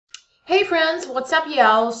Hey friends, what's up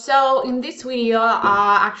y'all? So in this video,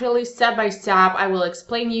 actually step by step, I will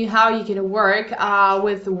explain you how you can work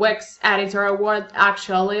with Wix editor, what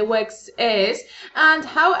actually Wix is, and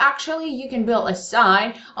how actually you can build a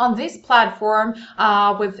site on this platform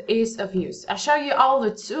with ease of use. I'll show you all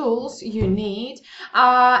the tools you need,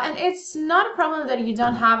 and it's not a problem that you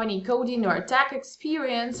don't have any coding or tech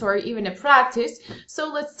experience or even a practice.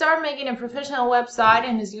 So let's start making a professional website,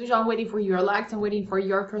 and as usual, I'm waiting for your likes and waiting for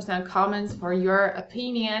your personal comments, for your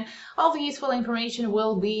opinion. All the useful information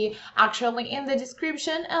will be actually in the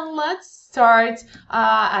description, and let's start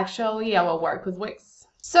actually our work with Wix.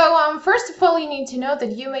 So first of all, you need to know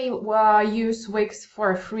that you may use Wix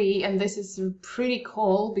for free, and this is pretty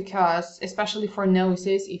cool because, especially for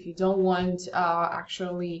novices, if you don't want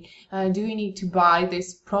do you need to buy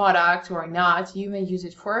this product or not, you may use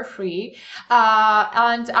it for free.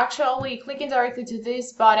 And actually, clicking directly to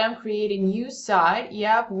this button, create a new site.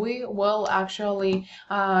 Yep, we will actually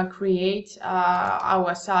create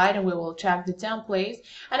our site, and we will check the templates.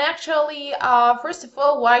 And actually, first of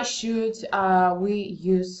all, why should we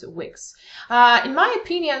use Wix? In my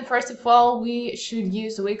opinion, first of all, we should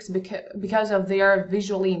use Wix because of their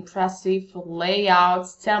visually impressive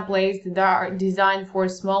layouts, templates that are designed for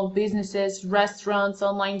small businesses, restaurants,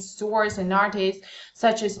 online stores, and artists,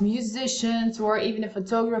 such as musicians or even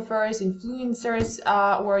photographers, influencers,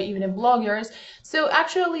 or even bloggers. So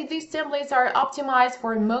actually, these templates are optimized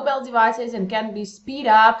for mobile devices and can be speed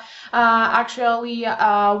up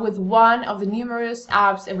with one of the numerous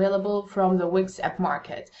apps available from the Wix app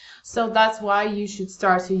market. So that's why you should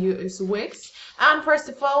start to use Wix. And first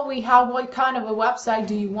of all, we have what kind of a website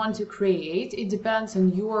do you want to create. It depends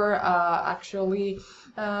on your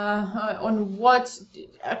on what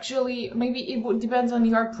maybe it depends on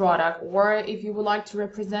your product, or if you would like to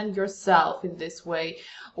represent yourself in this way,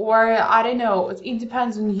 or I don't know, it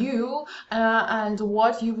depends on you and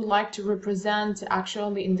what you would like to represent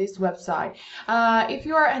actually in this website. If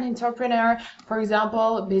you are an entrepreneur, for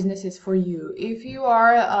example, business is for you. If you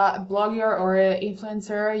are a blogger or an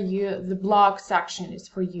influencer, the blog section is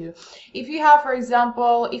for you. If you have, for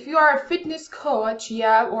example, if you are a fitness coach,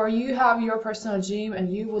 or you have your personal gym and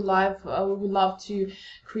you would love to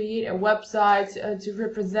create a website to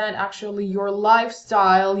represent actually your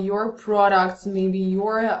lifestyle, your products, maybe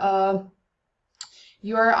your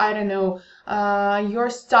I don't know, your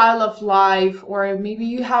style of life, or maybe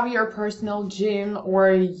you have your personal gym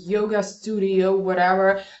or yoga studio,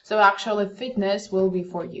 whatever. So actually fitness will be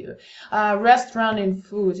for you. Restaurant and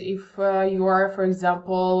food, if you are, for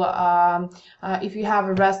example, if you have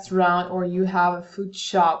a restaurant or you have a food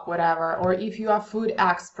shop, whatever, or if you are food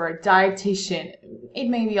expert, dietitian, it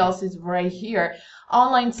may be also right here.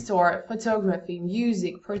 Online store, photography,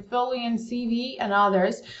 music, portfolio and CV, and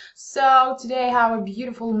others. So today I have a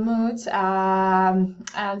beautiful mood,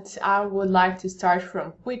 and I would like to start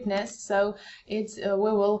from fitness. So we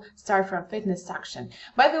will start from fitness section.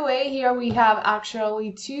 By the way, here we have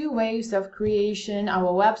actually two ways of creation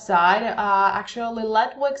our website. Actually,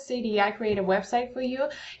 let Wix ADI create a website for you.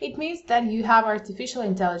 It means that you have artificial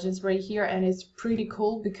intelligence right here, and it's pretty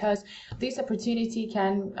cool because this opportunity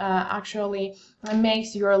can actually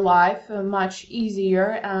makes your life much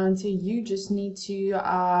easier, and you just need to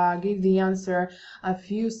give the answer a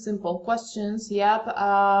few simple questions.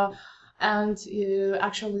 And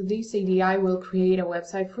actually this ADI will create a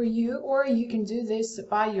website for you, or you can do this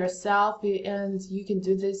by yourself, and you can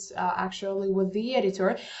do this actually with the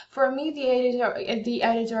editor. For me, the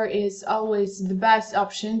editor is always the best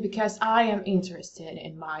option because I am interested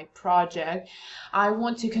in my project. I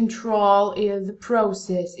want to control the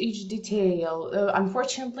process, each detail.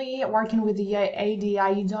 Unfortunately, working with the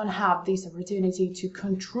ADI, you don't have this opportunity to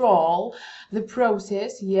control the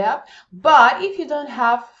process. But if you don't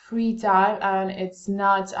have free time and it's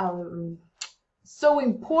not so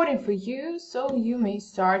important for you, so you may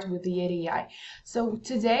start with the ADI. So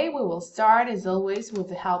today we will start, as always, with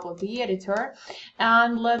the help of the editor,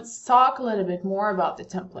 and let's talk a little bit more about the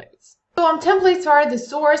templates. So templates are the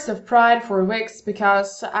source of pride for Wix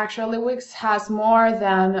because actually Wix has more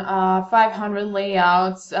than 500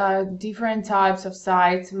 layouts, different types of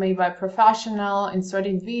sites made by professional,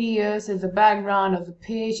 inserting videos as the background of the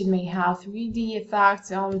page. It may have 3D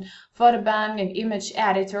effects on Photobank and image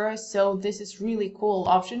editor, so this is really cool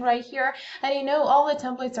option right here. And you know, all the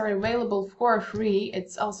templates are available for free.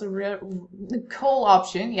 It's also a cool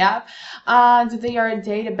option, and their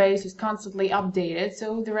database is constantly updated,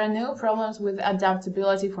 so there are no problems with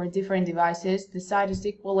adaptability for different devices. The site is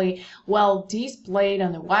equally well displayed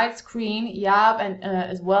on the wide screen, and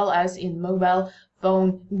as well as in mobile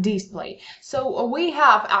phone display. So we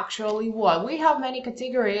have actually what? We have many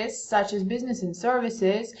categories such as business and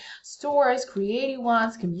services, stores, creative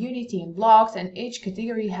ones, community and blogs, and each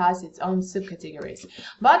category has its own subcategories.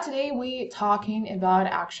 But today we're talking about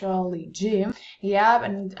actually gym. Yeah,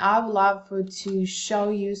 and I would love to show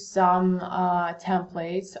you some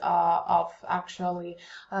templates of actually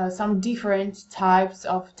some different types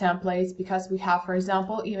of templates, because we have, for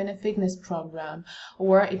example, even a fitness program,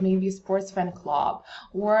 or it may be a sports fan club,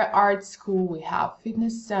 or art school. We have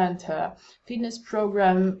fitness center, fitness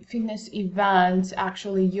program, fitness event,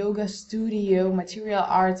 actually yoga studio, material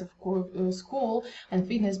arts of course, school, and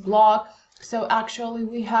fitness blog. So actually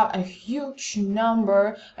we have a huge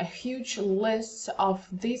number, a huge list of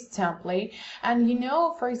this template. And you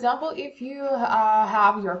know, for example, if you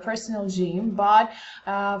have your personal gym, but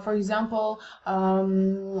for example,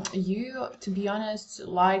 you, to be honest,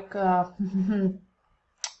 like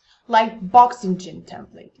like boxing gym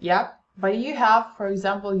template, yeah, but you have, for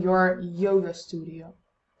example, your yoga studio,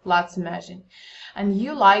 let's imagine, and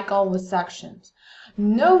you like all the sections.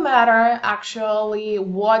 No matter actually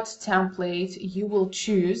what template you will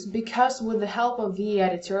choose, because with the help of the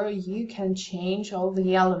editor you can change all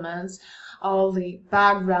the elements, all the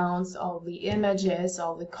backgrounds, all the images,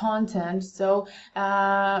 all the content. So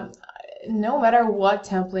no matter what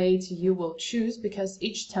template you will choose, because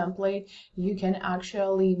each template you can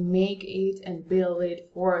actually make it and build it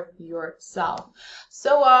for yourself.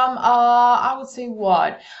 So I would say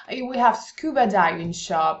what we have: scuba diving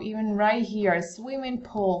shop, even right here, swimming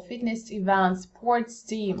pool, fitness event, sports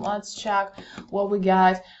team. Let's check what we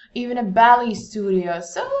got. Even a ballet studio.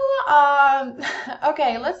 So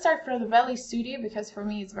okay, let's start from the ballet studio, because for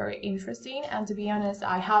me it's very interesting, and to be honest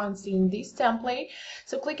I haven't seen this template.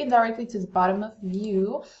 So clicking directly to the bottom of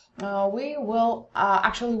view, we will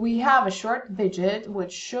actually we have a short widget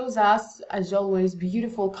which shows us, as always,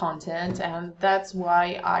 beautiful content, and that's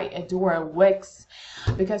why I adore Wix,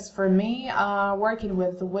 because for me working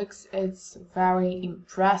with the Wix, it's very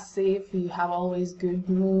impressive. You have always good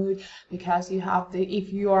mood, because you have the,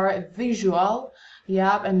 if you are a visual,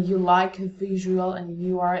 yeah, and you like a visual, and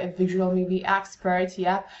you are a visual maybe expert,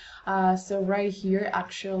 yeah. So right here,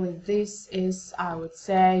 actually, this is, I would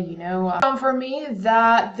say, you know, for me,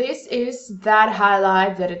 that this is that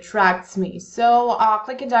highlight that attracts me. So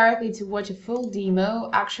clicking directly to watch a full demo,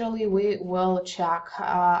 actually, we will check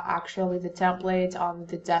actually the template on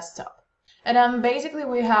the desktop. And basically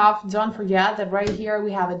we have, don't forget that right here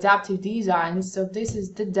we have adaptive design. So this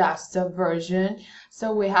is the desktop version.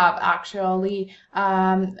 So we have actually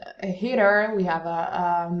a header, we have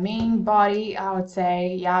a main body, I would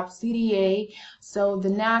say, yep, CTA. So the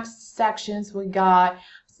next sections we got,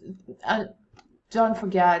 don't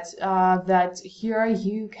forget that here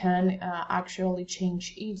you can actually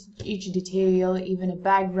change each detail, even a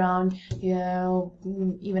background, you know,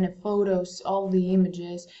 even a photos, all the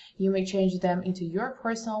images. You may change them into your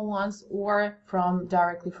personal ones, or from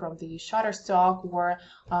directly from the Shutterstock or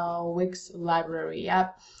Wix library.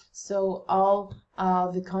 Yep. So all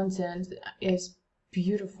the content is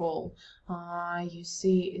beautiful. You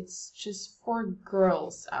see, it's just for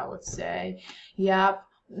girls, I would say. Yep.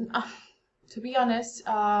 To be honest,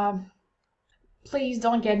 please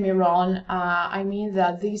don't get me wrong. I mean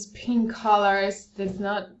that these pink colors, that's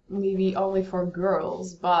not maybe only for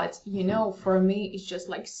girls, but you know, for me, it's just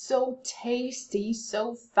like so tasty,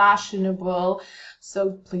 so fashionable.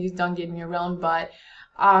 So please don't get me wrong, but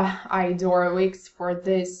I adore Wix for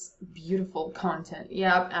this beautiful content.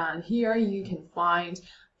 Yep, and here you can find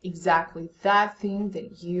exactly that thing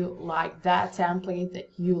that you like, that template that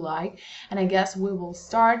you like. And I guess we will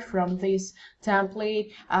start from this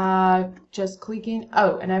template, just clicking.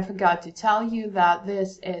 Oh, and I forgot to tell you that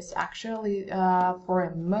this is actually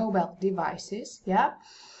for mobile devices, yeah,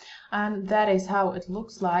 and that is how it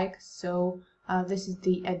looks like. So this is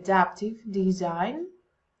the adaptive design.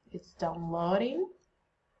 It's downloading,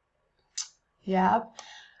 yeah.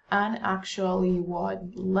 And actually what,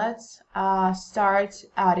 let's start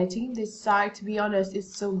editing this site. To be honest,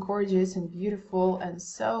 it's so gorgeous and beautiful, and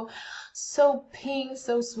so pink,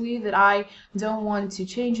 so sweet, that I don't want to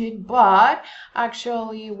change it. But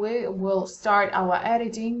actually we will start our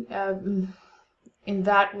editing in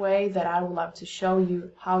that way, that I would love to show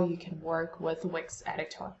you how you can work with Wix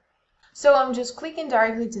editor. So I'm just clicking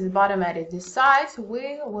directly to the bottom, edit this site.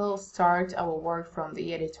 We will start our work from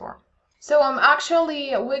the editor. So I'm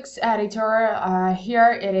actually a Wix editor,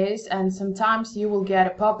 here it is, and sometimes you will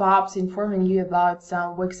get pop-ups informing you about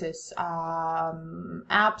some Wix's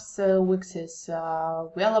apps, Wix's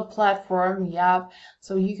web platform, yep.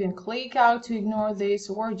 So you can click out to ignore this,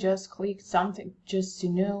 or just click something just to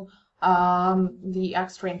know the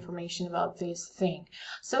extra information about this thing.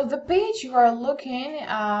 So the page you are looking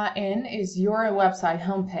in is your website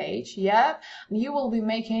homepage. Yep, you will be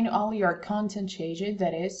making all your content changes,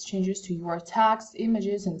 that is, changes to your text,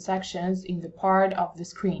 images, and sections in the part of the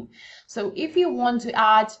screen. So if you want to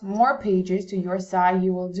add more pages to your site,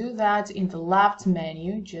 you will do that in the left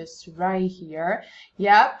menu, just right here.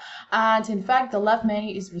 Yep, and in fact, the left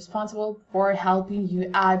menu is responsible for helping you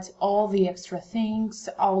add all the extra things,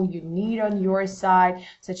 all you need on your site,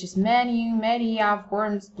 such as menu, media,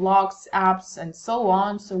 forms, blogs, apps, and so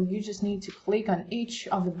on. So you just need to click on each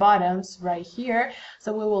of the buttons right here.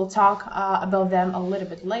 So we will talk about them a little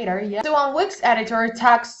bit later. Yeah. So on Wix Editor,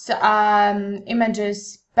 text,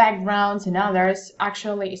 images, backgrounds, and others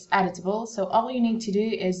actually is editable. So all you need to do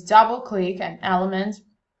is double click an element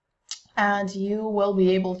and you will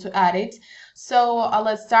be able to edit. So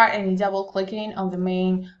let's start any double clicking on the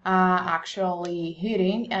main actually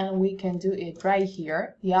heading, and we can do it right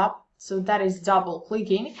here. Yep. So that is double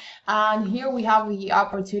clicking, and here we have the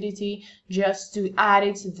opportunity just to add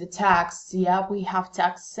it to the text. Yep, we have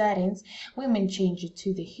text settings. We may change it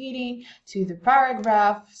to the heading, to the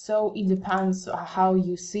paragraph, so it depends how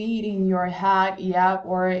you see it in your head. Yep,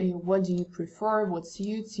 or what do you prefer, what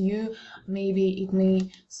suits you. Maybe it may,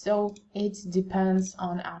 so it depends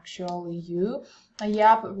on actually you.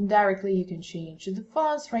 Yep, directly you can change the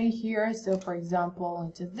fonts right here. So for example,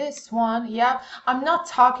 into this one. Yep, I'm not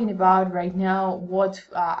talking about right now what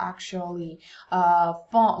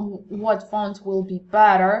what font will be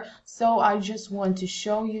better. So I just want to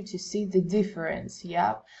show you to see the difference.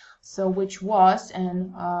 Yep. So which was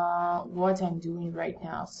and what I'm doing right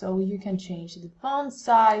now. So you can change the font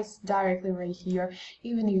size directly right here.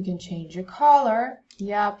 Even you can change the color.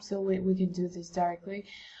 Yep, so we can do this directly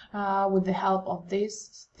with the help of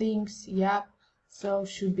these things. Yep, so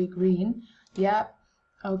should be green. Yep.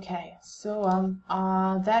 Okay, so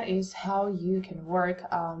that is how you can work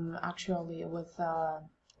actually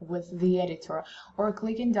with the editor. Or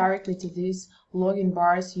clicking directly to these login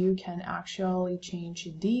bars, you can actually change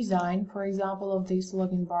the design, for example, of these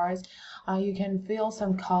login bars. You can fill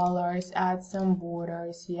some colors, add some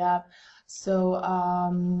borders. Yep. So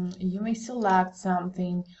you may select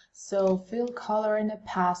something, so fill color and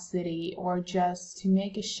opacity, or just to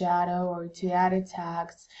make a shadow, or to add a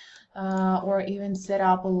text, or even set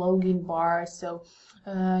up a login bar. So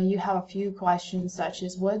you have a few questions such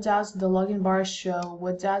as what does the login bar show,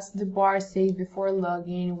 what does the bar say before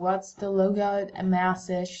login, what's the logout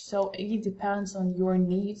message. So it depends on your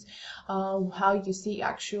needs, how you see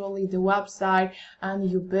actually the website, and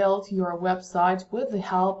you build your website with the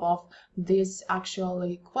help of these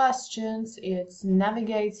actually questions. It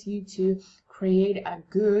navigates you to create a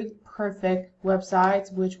good, perfect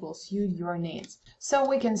website which will suit your needs. So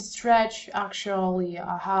we can stretch actually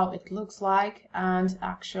how it looks like, and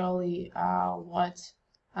actually what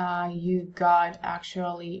you got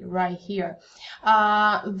actually right here.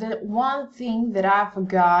 The one thing that I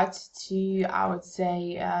forgot to, I would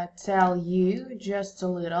say, tell you just a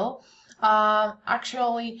little.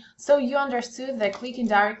 Actually, so you understood that clicking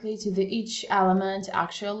directly to each element,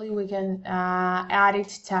 actually we can add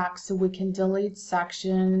it text, we can delete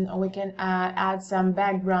section, we can add some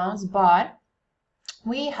backgrounds, but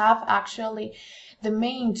we have actually the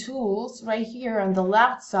main tools right here on the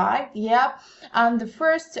left side. Yeah, and the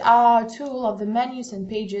first tool of the menus and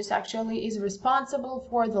pages actually is responsible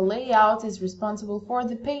for the layout, is responsible for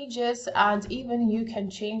the pages, and even you can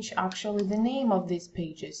change actually the name of these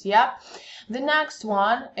pages. Yeah, the next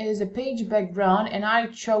one is a page background, and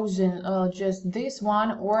I've chosen just this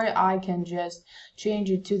one, or I can just change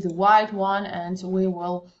it to the white one, and we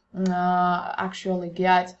will actually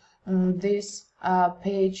get this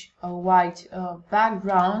page white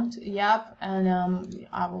background. Yep, and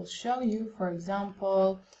I will show you, for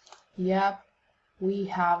example. Yep, we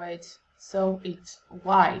have it, so it's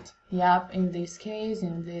white. Yep, in this case,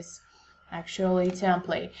 in this actually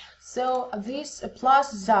template. So this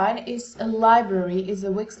plus sign is a library, is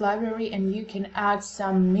a Wix library, and you can add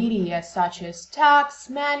some media such as text,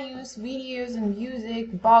 menus, videos, and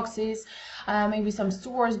music, boxes, maybe some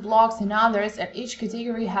stores, blogs, and others, and each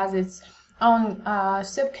category has its own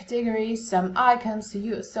subcategories, some icons to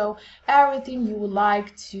use. So everything you would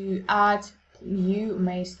like to add, you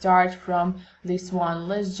may start from this one.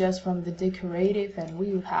 Let's just from the decorative, and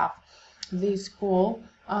we have this cool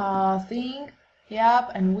thing.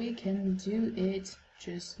 Yep, and we can do it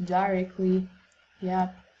just directly.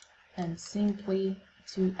 Yep, and simply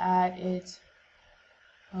to add it.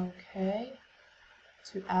 Okay,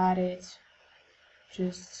 to add it,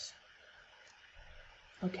 just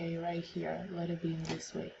okay, right here, let it be in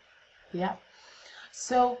this way. Yeah,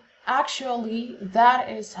 so actually that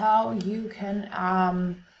is how you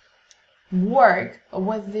can work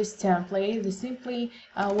with this template. The simply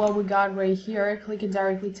what we got right here, clicking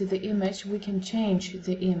directly to the image, we can change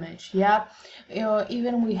the image. Yeah,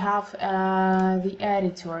 even we have the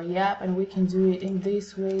editor. Yeah, and we can do it in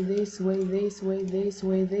this way, this way, this way, this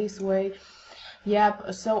way, this way.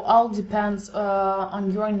 Yep, so all depends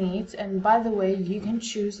on your needs. And by the way, you can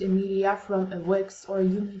choose a media from a Wix, or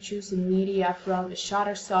you can choose a media from a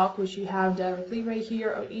Shutterstock, which you have directly right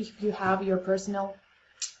here, or if you have your personal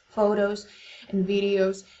photos and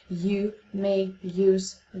videos, you may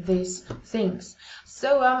use these things.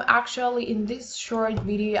 So actually in this short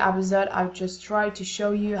video episode, I've just tried to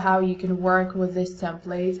show you how you can work with this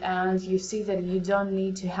template, and you see that you don't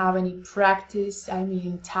need to have any practice. I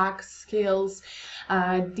mean, tech skills,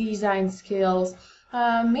 design skills.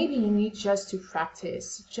 Maybe you need just to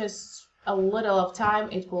practice, just a little of time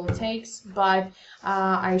it will take, but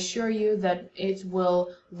I assure you that it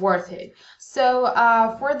will worth it. So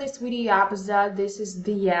for this video episode, this is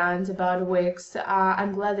the end about Wix.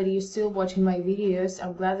 I'm glad that you're still watching my videos.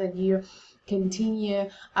 I'm glad that you continue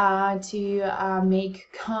to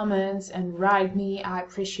make comments and write me. I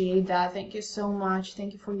appreciate that. Thank you so much.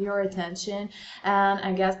 Thank you for your attention, and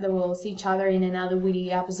I guess that we'll see each other in another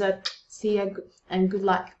video episode. See ya and good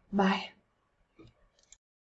luck. Bye.